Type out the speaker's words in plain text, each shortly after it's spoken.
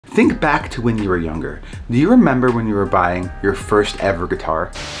Think back to when you were younger. Do you remember when you were buying your first ever guitar?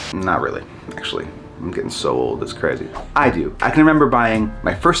 Not really, actually. I'm getting so old, it's crazy. I do. I can remember buying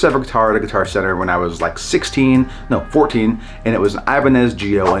my first ever guitar at a Guitar Center when I was like 14, and it was an Ibanez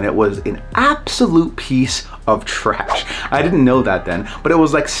Geo, and it was an absolute piece of trash. I didn't know that then, but it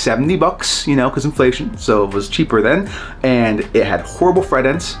was like 70 bucks, you know, because inflation, so it was cheaper then, and it had horrible fret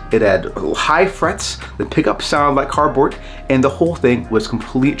ends, it had high frets, the pickup sounded like cardboard, and the whole thing was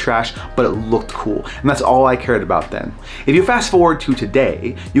complete trash, but it looked cool, and that's all I cared about then. If you fast forward to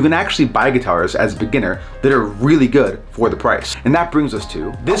today, you can actually buy guitars as a beginner that are really good for the price. And that brings us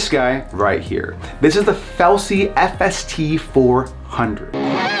to this guy right here. This is the Felsey FST 400.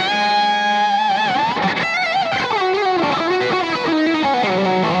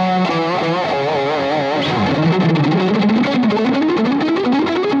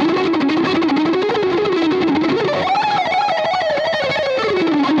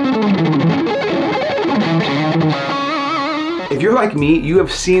 If you're like me, you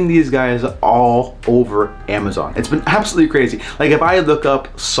have seen these guys all over Amazon. It's been absolutely crazy. Like if I look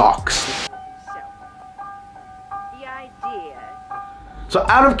up socks. So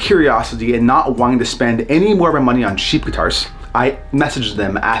out of curiosity and not wanting to spend any more of my money on cheap guitars, I messaged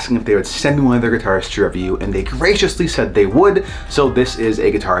them asking if they would send me one of their guitars to review, and they graciously said they would. So this is a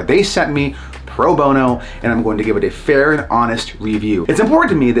guitar they sent me pro bono, and I'm going to give it a fair and honest review. It's important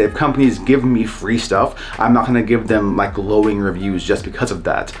to me that if companies give me free stuff, I'm not gonna give them like glowing reviews just because of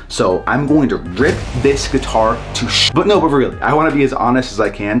that. So I'm going to rip this guitar to but really, I wanna be as honest as I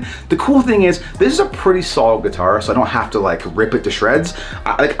can. The cool thing is, this is a pretty solid guitar, so I don't have to like rip it to shreds.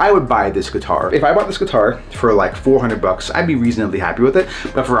 I would buy this guitar. If I bought this guitar for like 400 bucks, I'd be reasonably happy with it.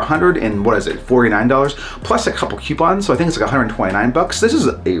 But for $49 plus a couple coupons, so I think it's like 129 bucks. This is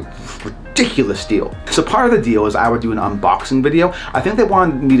a ridiculous deal. So part of the deal is I would do an unboxing video. I think they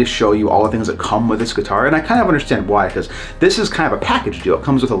wanted me to show you all the things that come with this guitar, and I kind of understand why, because this is kind of a package deal. It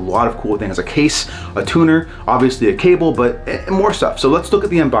comes with a lot of cool things, a case, a tuner, obviously a cable, but more stuff. So let's look at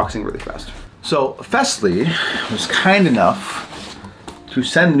the unboxing really fast. So Felsey was kind enough to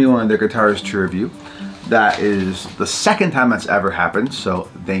send me one of their guitars to review. That is the second time that's ever happened, so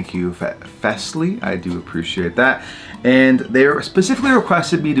thank you, Felsey. I do appreciate that. And they specifically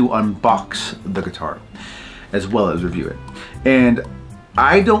requested me to unbox the guitar as well as review it. And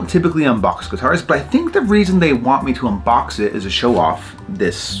I don't typically unbox guitars, but I think the reason they want me to unbox it is to show off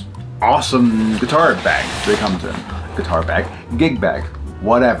this awesome guitar bag that comes in. Guitar bag, gig bag,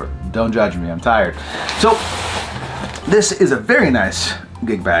 whatever. Don't judge me, I'm tired. So this is a very nice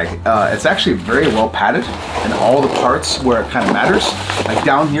gig bag. It's actually very well padded in all the parts where it kind of matters. Like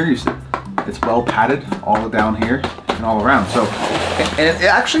down here, you see it's well padded all down here and all around. So, and it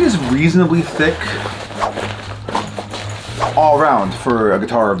actually is reasonably thick all around for a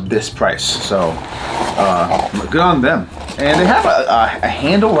guitar of this price. So, good on them. And they have a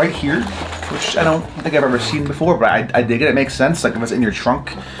handle right here, which I don't think I've ever seen before, but I dig it. It makes sense. Like if it's in your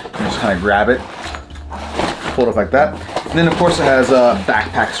trunk, you can just kind of grab it, pull it up like that. And then of course it has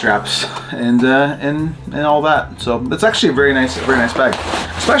backpack straps and all that. So it's actually a very nice bag,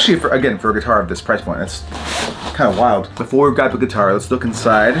 especially for a guitar of this price point. It's kind of wild. Before we grab the guitar, let's look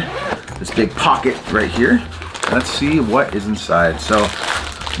inside this big pocket right here. Let's see what is inside. So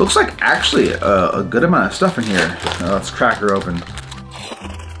looks like actually a good amount of stuff in here. Let's crack her open.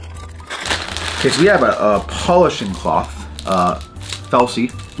 Okay, so we have a polishing cloth,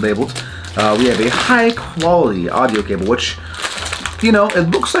 Felsey labeled. We have a high quality audio cable, which, you know, it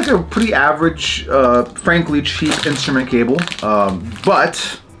looks like a pretty average, frankly cheap instrument cable,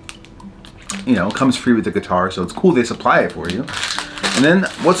 but, you know, it comes free with the guitar, so it's cool they supply it for you. And then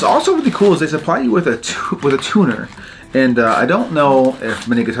what's also really cool is they supply you with a tuner, and I don't know if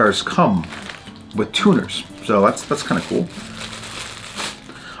many guitars come with tuners, so that's kind of cool.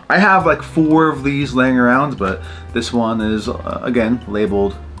 I have like 4 of these laying around, but this one is, again,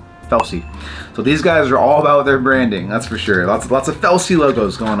 labeled Felsey. So these guys are all about their branding, that's for sure. Lots of Felsey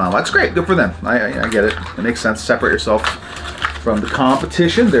logos going on. That's great, good for them. I get it. It makes sense. Separate yourself from the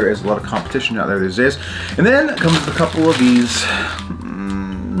competition. There is a lot of competition out there these days. And then it comes with a couple of these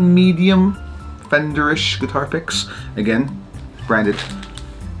medium Fender-ish guitar picks. Again, branded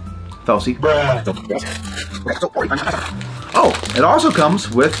Felsey. Oh, it also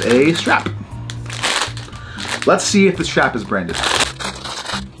comes with a strap. Let's see if the strap is branded.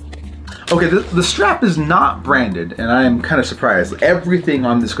 Okay, the strap is not branded, and I am kind of surprised. Everything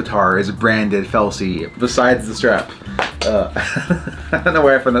on this guitar is branded Felsey, besides the strap. I don't know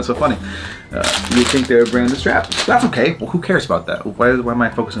why I find that so funny. You'd think they would brand the strap. That's okay. Well, who cares about that? Why am I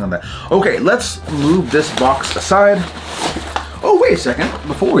focusing on that? Okay, let's move this box aside. Oh, wait a second.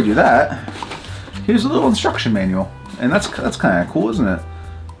 Before we do that, here's a little instruction manual. And that's kind of cool, isn't it?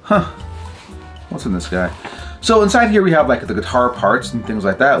 Huh. What's in this guy? So inside here we have like the guitar parts and things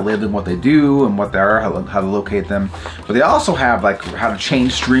like that, labeling what they do and what they are, how to locate them. But they also have like how to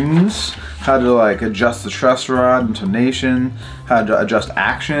change strings, how to like adjust the truss rod, intonation, how to adjust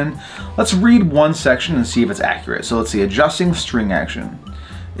action. Let's read one section and see if it's accurate. So let's see, adjusting string action.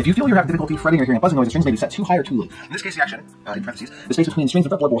 If you feel you're having difficulty fretting or hearing a buzzing noise, the strings may be set too high or too low. In this case, the action, in parentheses, the space between the strings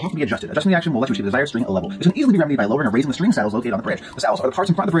and fretboard will have to be adjusted. Adjusting the action will let you achieve the desired string level. This can easily be remedied by lowering or raising the string saddles located on the bridge. The saddles are the parts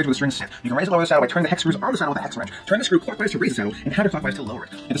in front of the bridge where the strings sit. You can raise or lower the saddle by turning the hex screws on the saddle with a hex wrench. Turn the screw clockwise to raise the saddle and counterclockwise to lower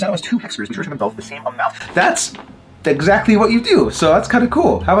it. If the saddle has 2 hex screws, be sure to turn them both the same amount. That's exactly what you do, so that's kind of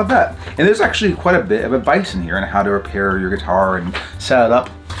cool. How about that? And there's actually quite a bit of advice in here on how to repair your guitar and set it up.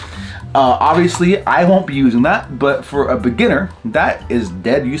 Obviously, I won't be using that, but for a beginner, that is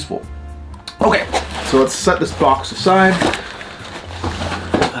dead useful. Okay, so let's set this box aside.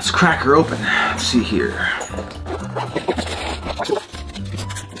 Let's crack her open. Let's see here.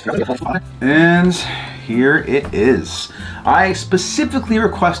 And here it is. I specifically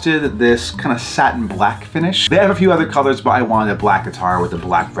requested this kind of satin black finish. They have a few other colors, but I wanted a black guitar with a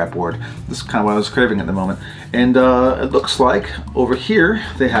black fretboard. This is kind of what I was craving at the moment. And it looks like over here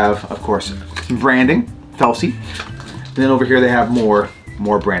they have, of course, branding, Felsi. And then over here they have more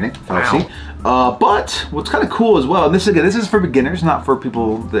branding, Felsi. Wow. But what's kind of cool as well, and this is for beginners, not for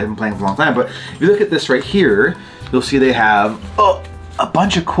people that have been playing for a long time, but if you look at this right here, you'll see they have a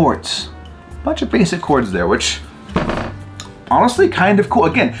bunch of chords. A bunch of basic chords there, which honestly kind of cool.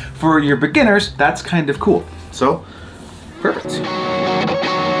 Again, for your beginners, that's kind of cool. So, perfect.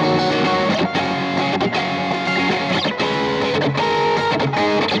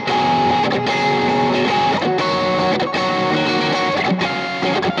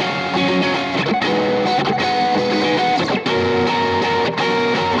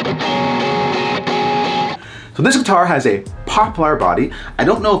 So this guitar has a poplar body. I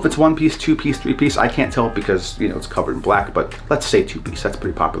don't know if it's 1-piece, 2-piece, 3-piece. I can't tell because, you know, it's covered in black, but let's say 2-piece. That's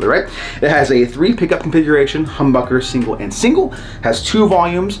pretty popular, right? It has a 3 pickup configuration, humbucker, single, and single. Has 2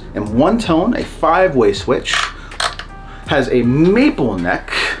 volumes and 1 tone, a 5-way switch. Has a maple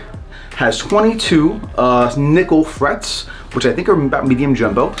neck. Has 22 nickel frets, which I think are about medium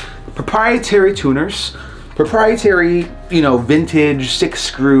jumbo. Proprietary tuners. Proprietary, you know, vintage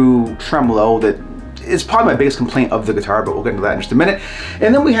 6-screw tremolo that is probably my biggest complaint of the guitar, but we'll get into that in just a minute.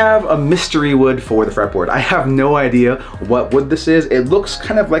 And then we have a mystery wood for the fretboard. I have no idea what wood this is. It looks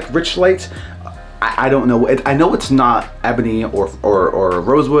kind of like Richlite. I don't know. I know it's not ebony or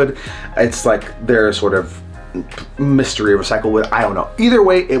rosewood. It's like their sort of mystery recycle wood. I don't know. Either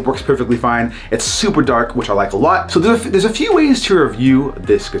way, it works perfectly fine. It's super dark, which I like a lot. So there's a few ways to review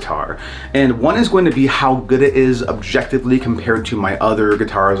this guitar, and one is going to be how good it is objectively compared to my other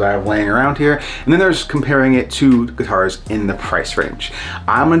guitars I have laying around here, and then there's comparing it to guitars in the price range.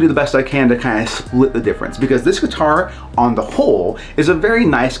 I'm gonna do the best I can to kind of split the difference, because this guitar on the whole is a very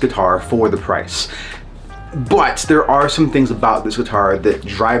nice guitar for the price. But there are some things about this guitar that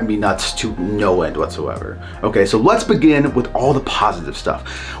drive me nuts to no end whatsoever. Okay, so let's begin with all the positive stuff,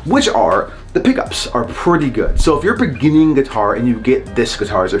 which are the pickups are pretty good. So if you're a beginning guitar and you get this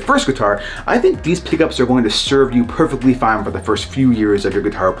guitar as your first guitar, I think these pickups are going to serve you perfectly fine for the first few years of your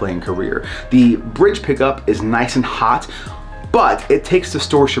guitar playing career. The bridge pickup is nice and hot, but it takes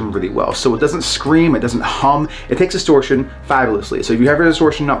distortion really well. So it doesn't scream, it doesn't hum, it takes distortion fabulously. So if you have your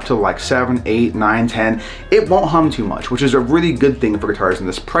distortion up to like 7, 8, 9, 10, it won't hum too much, which is a really good thing for guitars in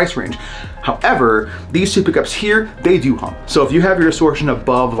this price range. However, these 2 pickups here, they do hum. So if you have your distortion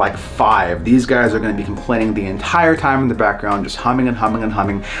above like 5, these guys are gonna be complaining the entire time in the background, just humming and humming and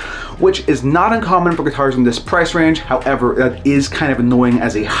humming, which is not uncommon for guitars in this price range. However, that is kind of annoying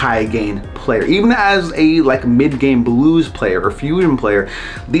as a high gain player. Even as a like mid-game blues player or fusion player,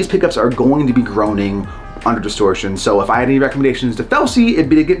 these pickups are going to be groaning under distortion. So if I had any recommendations to Felsi, it'd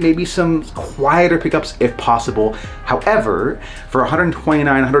be to get maybe some quieter pickups if possible. However, for $129,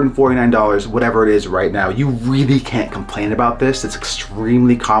 $149, whatever it is right now, you really can't complain about this. It's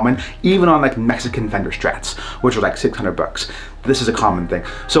extremely common, even on like Mexican Fender Strats, which are like 600 bucks. This is a common thing.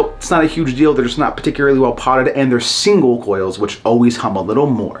 So it's not a huge deal. They're just not particularly well potted, and they're single coils, which always hum a little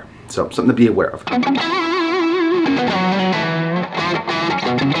more. So something to be aware of.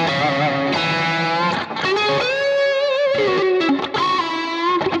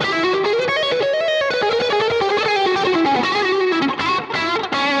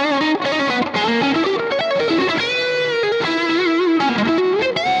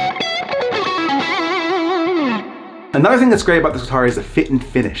 Another thing that's great about this guitar is the fit and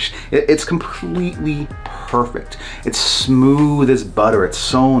finish. It's completely perfect. It's smooth as butter. It's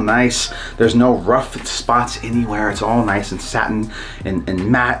so nice. There's no rough spots anywhere. It's all nice and satin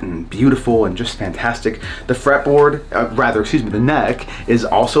and matte and beautiful and just fantastic. The fretboard, the neck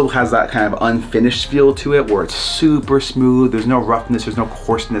also has that kind of unfinished feel to it where it's super smooth. There's no roughness, there's no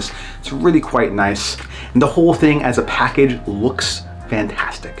coarseness. It's really quite nice. And the whole thing as a package looks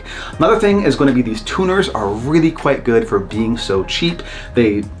fantastic. Another thing is going to be these tuners are really quite good for being so cheap.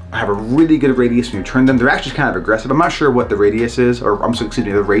 They have a really good radius when you turn them. They're actually kind of aggressive. I'm not sure what the radius is, or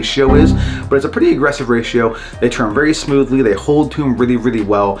the ratio is, but it's a pretty aggressive ratio. They turn very smoothly. They hold tune really, really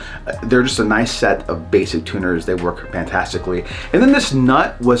well. They're just a nice set of basic tuners. They work fantastically. And then this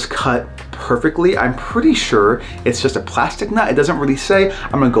nut was cut perfectly. I'm pretty sure it's just a plastic nut. It doesn't really say.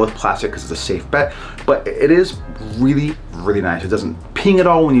 I'm gonna go with plastic because it's a safe bet, but it is really, really nice. It doesn't ping at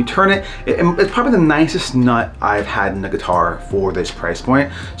all when you turn it. It's probably the nicest nut I've had in a guitar for this price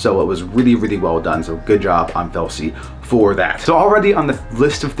point. So it was really, really well done. So good job on Filsi for that. So already on the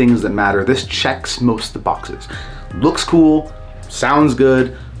list of things that matter, this checks most of the boxes. Looks cool, sounds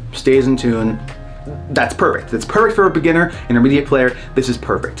good, stays in tune. That's perfect. It's perfect for a beginner, intermediate player. This is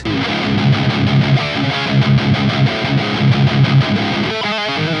perfect.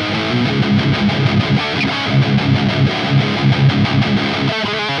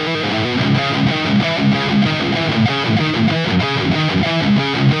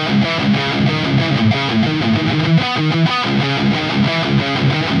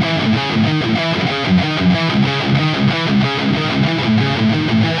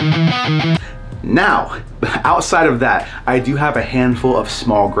 Now, outside of that, I do have a handful of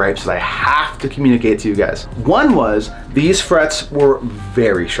small gripes that I have to communicate to you guys. One was these frets were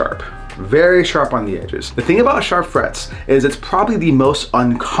very sharp on the edges. The thing about sharp frets is it's probably the most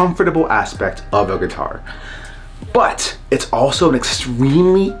uncomfortable aspect of a guitar. But it's also an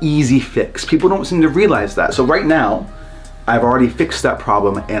extremely easy fix. People don't seem to realize that. So right now, I've already fixed that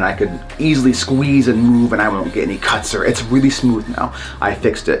problem and I could easily squeeze and move and I won't get any cuts, or it's really smooth now. I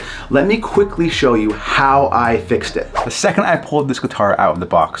fixed it. Let me quickly show you how I fixed it. The second I pulled this guitar out of the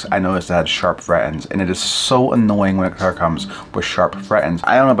box, I noticed it had sharp fret ends, and it is so annoying when a guitar comes with sharp fret ends.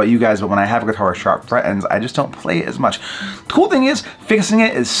 I don't know about you guys, but when I have a guitar with sharp fret ends, I just don't play it as much. The cool thing is, fixing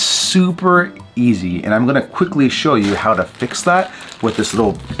it is super easy, and I'm gonna quickly show you how to fix that with this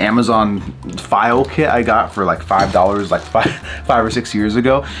little Amazon file kit I got for like $5 like five or 6 years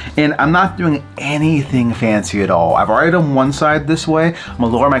ago. And I'm not doing anything fancy at all. I've already done one side this way. I'm gonna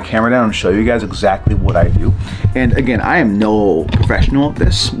lower my camera down and show you guys exactly what I do. And again, I am no professional at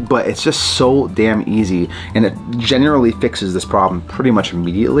this, but it's just so damn easy, and it generally fixes this problem pretty much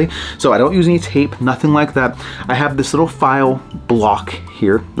immediately. So I don't use any tape, nothing like that. I have this little file block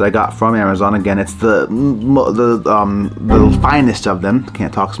here that I got from Amazon. Again, it's the finest of them.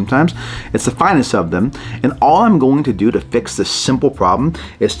 Can't talk sometimes. It's the finest of them. And all I'm going to do to fix this simple problem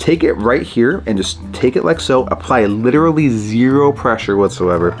is take it right here and just take it like so, apply literally zero pressure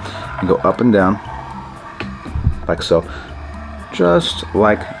whatsoever, and go up and down like so. Just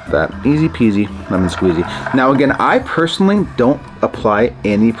like that. Easy peasy, lemon squeezy. Now again, I personally don't apply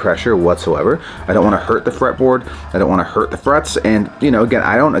any pressure whatsoever. I don't want to hurt the fretboard. I don't want to hurt the frets. And you know, again,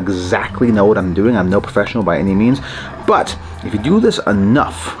 I don't exactly know what I'm doing. I'm no professional by any means. But if you do this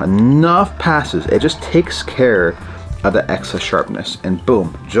enough passes, it just takes care of the excess sharpness. And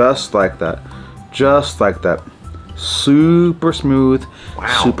boom, just like that. Just like that. Super smooth,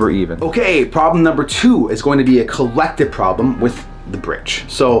 wow. Super even. Okay, problem number 2 is going to be a collective problem with the bridge.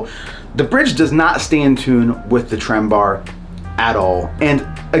 So the bridge does not stay in tune with the trem bar at all. And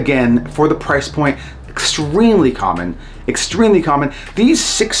again, for the price point, extremely common. These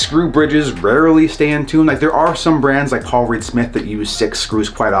 6-screw bridges rarely stay in tune. Like, there are some brands like Paul Reed Smith that use 6 screws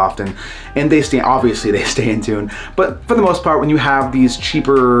quite often, and obviously they stay in tune. But for the most part, when you have these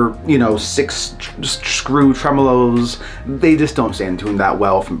cheaper, you know, 6-screw tremolos, they just don't stay in tune that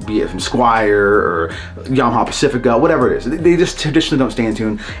well, be it from Squier or Yamaha Pacifica, whatever it is. They just traditionally don't stay in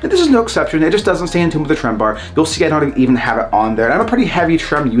tune. And this is no exception. It just doesn't stay in tune with the trem bar. You'll see I don't even have it on there. And I'm a pretty heavy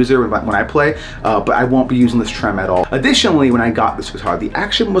trem user when I play, but I won't be using this trem at all. Additionally, when I got this guitar, the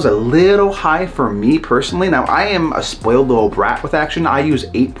action was a little high for me personally. Now, I am a spoiled little brat with action. I use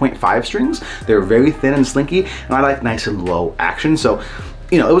 8.5 strings. They're very thin and slinky, and I like nice and low action. So,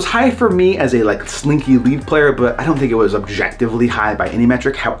 you know, it was high for me as a like slinky lead player, but I don't think it was objectively high by any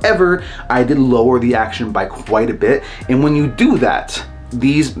metric. However, I did lower the action by quite a bit. And when you do that,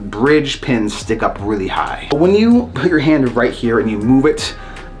 these bridge pins stick up really high. But when you put your hand right here and you move it,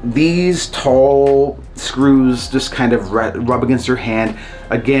 these tall screws just kind of rub against your hand.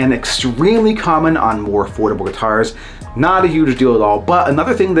 Again, extremely common on more affordable guitars. Not a huge deal at all, but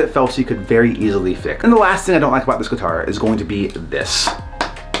another thing that Felsi could very easily fix. And the last thing I don't like about this guitar is going to be this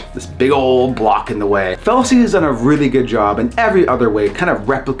big old block in the way. Felsi has done a really good job in every other way, kind of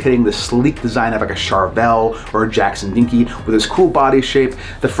replicating the sleek design of like a Charvel or a Jackson Dinky with this cool body shape.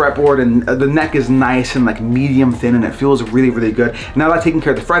 The fretboard and the neck is nice and like medium thin, and it feels really, really good. Now that I've taken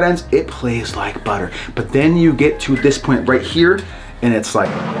care of the fret ends, it plays like butter. But then you get to this point right here, and it's like,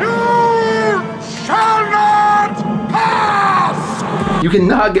 you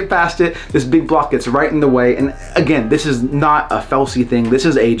cannot get past it. This big block gets right in the way. And again, this is not a Felsi thing. This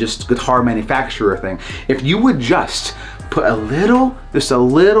is a just guitar manufacturer thing. If you would just put just a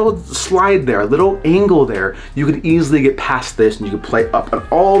little slide there, a little angle there, you could easily get past this and you could play up on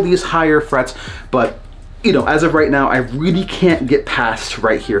all these higher frets. But you know, as of right now, I really can't get past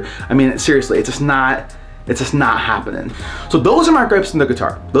right here. I mean, seriously, it's just not happening. So those are my gripes in the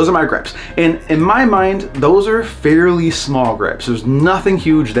guitar. Those are my gripes. And in my mind, those are fairly small gripes. There's nothing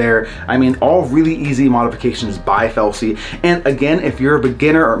huge there. I mean, all really easy modifications by Felsi. And again, if you're a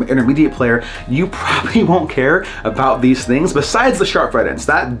beginner or intermediate player, you probably won't care about these things besides the sharp fret ends.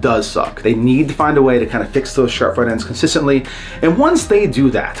 That does suck. They need to find a way to kind of fix those sharp fret ends consistently. And once they do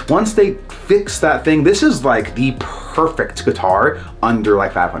that, once they fix that thing, this is like the perfect guitar under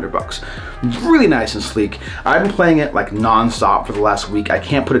like 500 bucks. It's really nice and sleek. I've been playing it like non-stop for the last week. I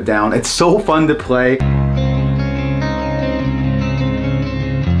can't put it down. It's so fun to play.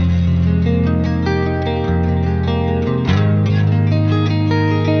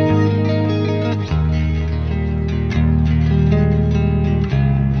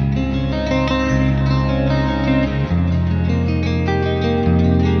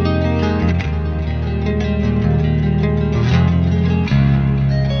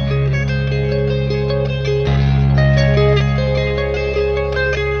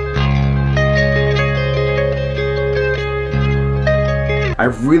 I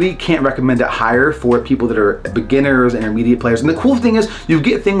really can't recommend it higher for people that are beginners, intermediate players. And the cool thing is you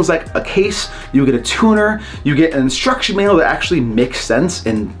get things like a case, you get a tuner, you get an instruction manual that actually makes sense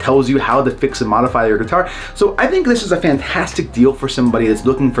and tells you how to fix and modify your guitar. So I think this is a fantastic deal for somebody that's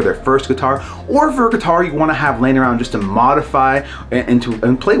looking for their first guitar, or for a guitar you want to have laying around just to modify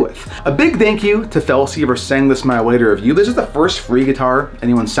and play with. A big thank you to Felsi for sending this my way to review. This is the first free guitar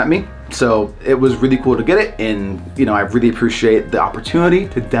anyone sent me. So it was really cool to get it, and you know, I really appreciate the opportunity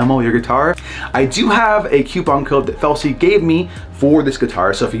to demo your guitar. I do have a coupon code that Felsi gave me for this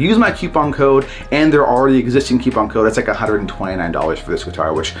guitar. So if you use my coupon code and their already existing coupon code, it's like $129 for this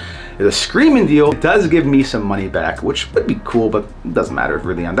guitar, which is a screaming deal. It does give me some money back, which would be cool, but it doesn't matter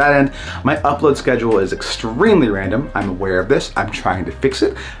really on that end. My upload schedule is extremely random. I'm aware of this. I'm trying to fix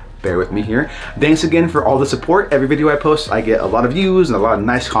it. Bear with me here. Thanks again for all the support. Every video I post, I get a lot of views and a lot of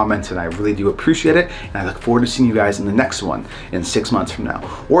nice comments, and I really do appreciate it. And I look forward to seeing you guys in the next one in 6 months from now,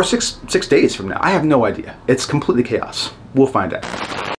 or six days from now. I have no idea. It's completely chaos. We'll find out.